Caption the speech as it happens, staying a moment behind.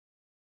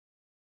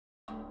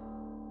The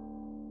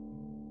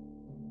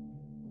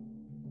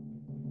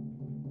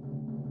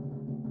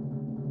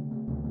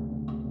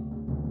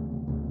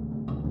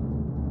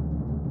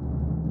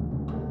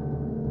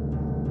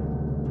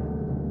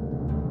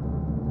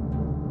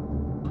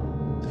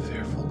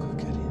Fair Folk of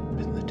Gideon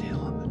Pin the Tail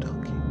on the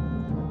Donkey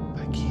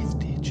by Keith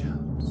D.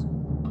 Jones.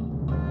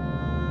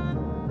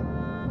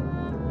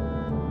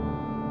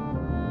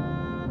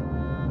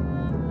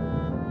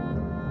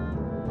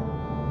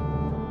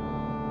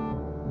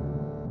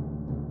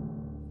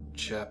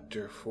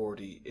 Chapter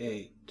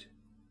 48.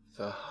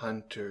 The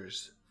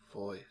Hunter's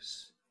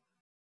Voice.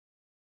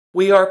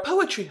 We are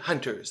poetry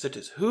hunters. It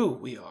is who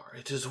we are.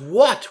 It is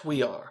what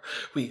we are.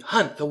 We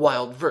hunt the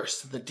wild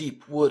verse in the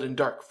deep wood and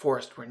dark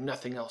forest where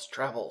nothing else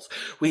travels.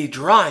 We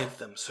drive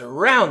them,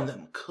 surround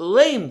them,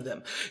 claim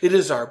them. It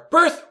is our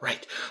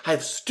birthright. I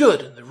have stood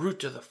in the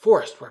root of the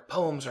forest where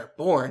poems are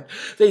born.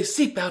 They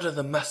seep out of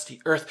the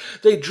musty earth.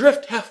 They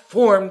drift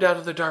half-formed out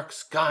of the dark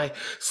sky,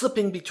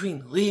 slipping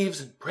between leaves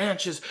and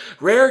branches.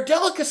 Rare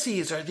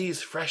delicacies are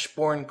these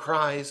fresh-born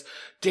cries,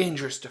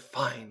 dangerous to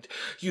find.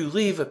 You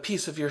leave a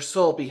piece of your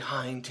soul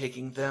behind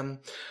taking them.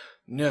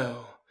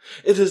 No,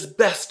 it is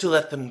best to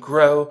let them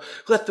grow.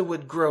 Let the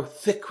wood grow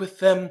thick with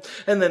them,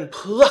 and then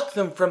pluck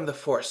them from the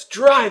forest.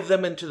 Drive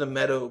them into the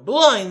meadow.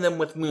 Blind them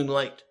with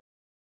moonlight.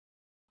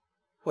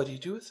 What do you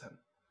do with them?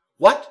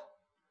 What?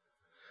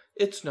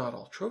 It's not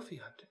all trophy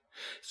hunting.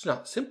 It's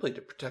not simply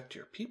to protect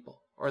your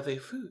people. Are they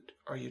food?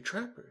 Are you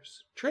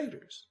trappers?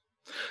 Traders?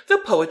 The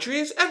poetry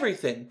is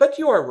everything, but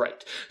you are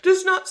right. It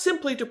is not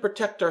simply to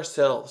protect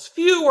ourselves.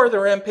 Few are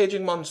the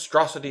rampaging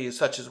monstrosities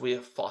such as we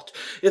have fought.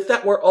 If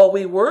that were all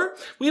we were,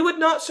 we would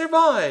not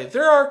survive.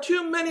 There are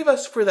too many of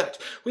us for that.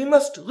 We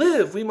must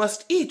live, we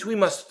must eat, we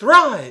must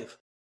thrive.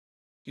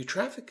 You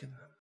traffic in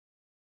them,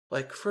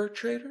 like fur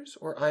traders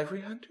or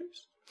ivory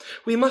hunters?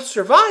 We must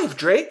survive,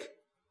 Drake.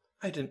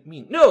 I didn't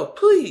mean... No,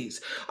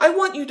 please. I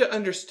want you to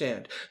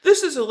understand.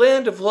 This is a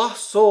land of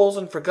lost souls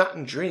and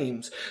forgotten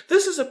dreams.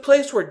 This is a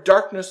place where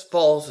darkness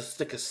falls as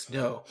thick as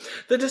snow.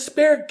 The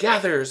despair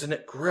gathers and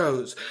it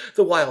grows.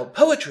 The wild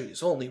poetry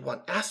is only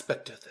one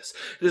aspect of this.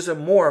 It is a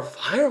more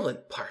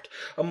violent part,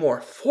 a more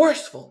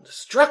forceful and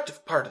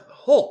destructive part of the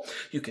whole.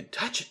 You can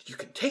touch it, you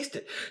can taste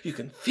it, you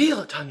can feel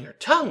it on your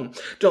tongue.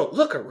 Don't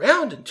look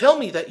around and tell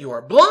me that you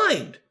are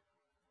blind.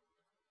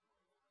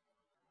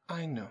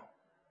 I know.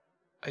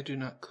 I do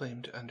not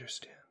claim to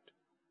understand,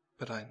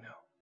 but I know.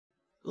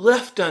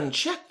 Left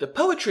unchecked, the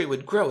poetry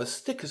would grow as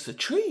thick as the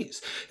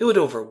trees. It would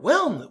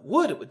overwhelm the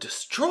wood. It would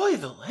destroy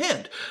the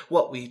land.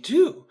 What we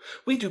do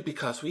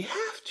because we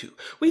have to.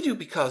 We do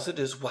because it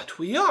is what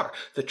we are.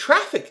 The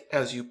traffic,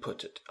 as you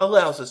put it,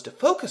 allows us to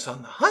focus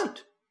on the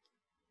hunt.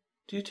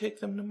 Do you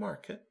take them to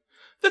market?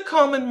 The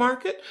common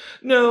market?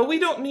 No, we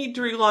don't need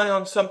to rely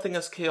on something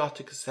as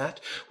chaotic as that.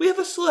 We have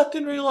a select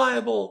and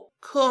reliable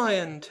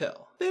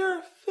clientele. They are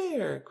a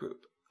fair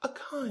group. A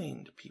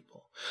kind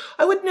people.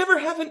 I would never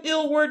have an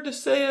ill word to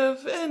say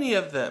of any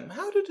of them.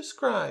 How to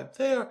describe?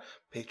 They are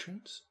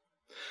patrons.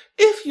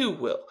 If you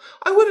will.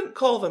 I wouldn't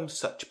call them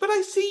such, but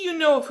I see you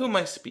know of whom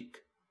I speak.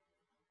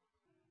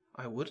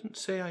 I wouldn't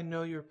say I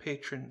know your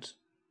patrons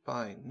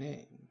by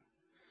name,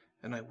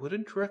 and I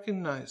wouldn't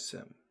recognize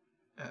them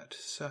at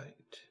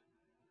sight.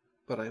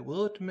 But I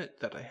will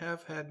admit that I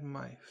have had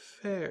my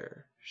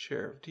fair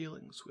share of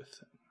dealings with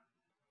them.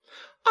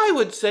 I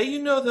would say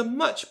you know them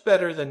much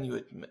better than you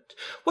admit.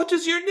 What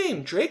is your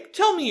name, Drake?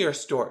 Tell me your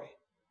story.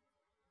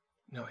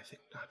 No, I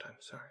think not. I'm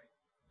sorry.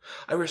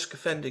 I risk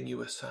offending you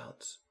with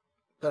silence,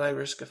 but I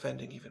risk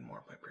offending even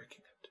more by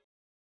breaking it.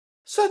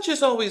 Such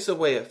is always the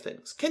way of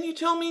things. Can you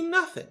tell me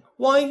nothing?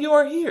 Why you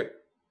are here?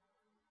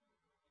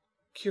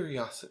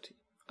 Curiosity.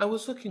 I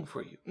was looking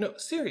for you. No,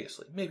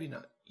 seriously, maybe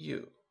not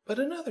you, but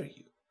another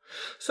you.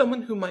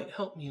 Someone who might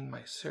help me in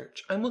my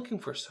search. I'm looking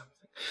for something.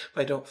 If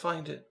I don't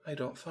find it, I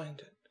don't find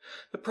it.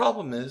 The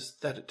problem is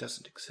that it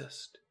doesn't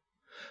exist.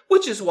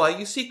 Which is why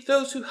you seek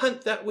those who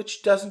hunt that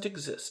which doesn't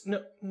exist.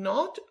 No,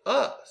 not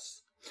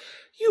us.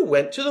 You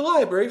went to the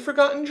library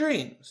Forgotten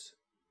Dreams,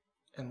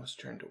 and was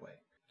turned away.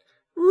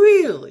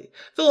 Really?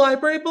 The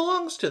library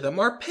belongs to them,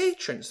 our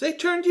patrons. They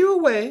turned you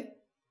away?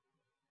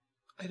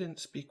 I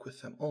didn't speak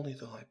with them, only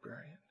the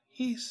librarian.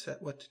 He said,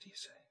 what did he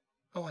say?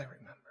 Oh, I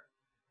remember.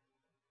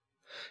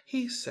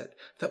 He said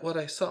that what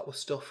I sought was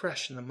still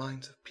fresh in the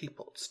minds of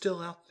people,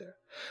 still out there.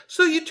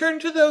 So you turn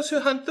to those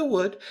who hunt the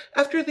wood.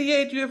 After the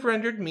aid you have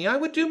rendered me, I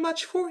would do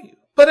much for you.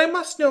 But I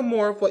must know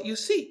more of what you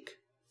seek.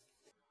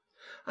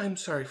 I am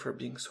sorry for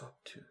being so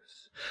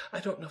obtuse. I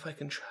don't know if I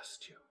can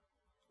trust you.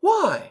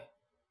 Why?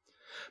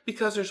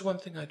 Because there's one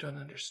thing I don't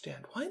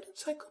understand. Why an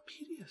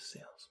encyclopedia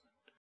salesman?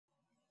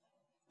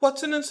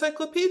 What's an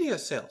encyclopedia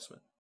salesman?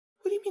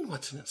 What do you mean,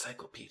 what's an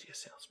encyclopedia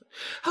salesman?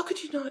 How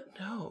could you not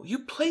know? You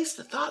placed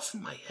the thoughts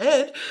in my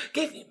head,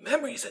 gave me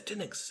memories that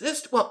didn't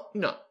exist. Well,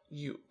 not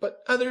you,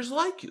 but others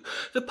like you.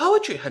 The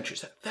poetry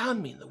hunters that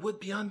found me in the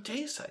wood beyond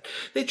Dayside.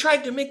 They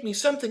tried to make me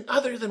something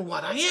other than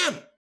what I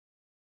am.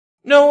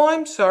 No,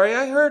 I'm sorry,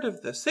 I heard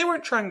of this. They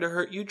weren't trying to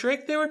hurt you,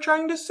 Drake. They were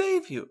trying to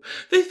save you.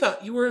 They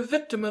thought you were a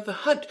victim of the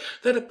hunt,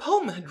 that a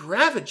puma had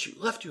ravaged you,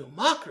 left you a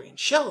mockery and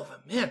shell of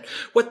a man.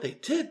 What they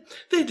did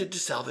to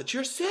salvage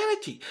your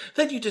sanity.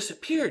 Then you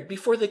disappeared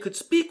before they could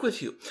speak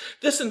with you.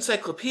 This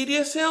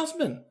encyclopedia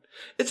salesman.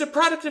 It's a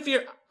product of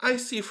your... I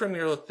see from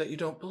your look that you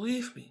don't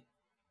believe me.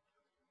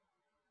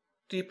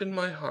 Deep in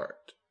my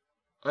heart,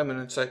 I'm an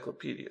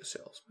encyclopedia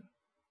salesman.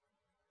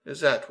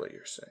 Is that what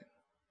you're saying?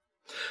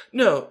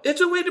 No, it's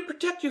a way to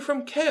protect you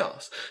from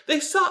chaos. They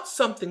sought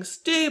something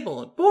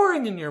stable and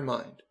boring in your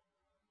mind.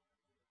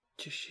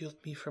 To shield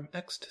me from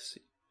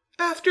ecstasy.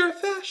 After a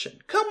fashion.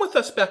 Come with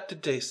us back to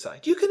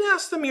Dayside. You can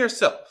ask them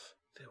yourself.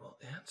 They will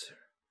answer.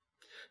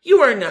 You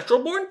are a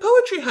natural-born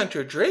poetry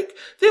hunter, Drake.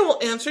 They will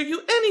answer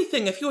you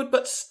anything if you would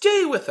but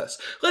stay with us.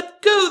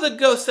 Let go the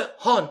ghosts that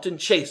haunt and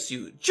chase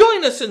you.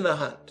 Join us in the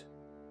hunt.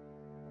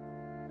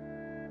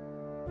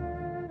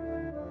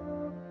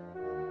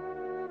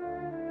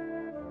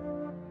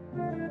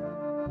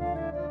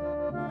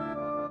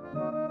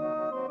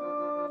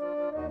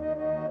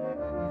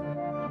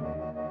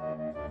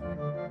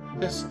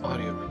 This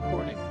audio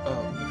recording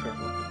of The Faire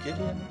of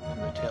Gideon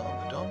and the Tale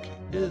of the Donkey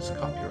is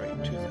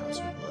copyright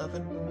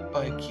 2011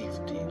 by Keith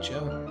D.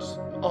 Jones.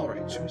 All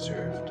rights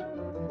reserved.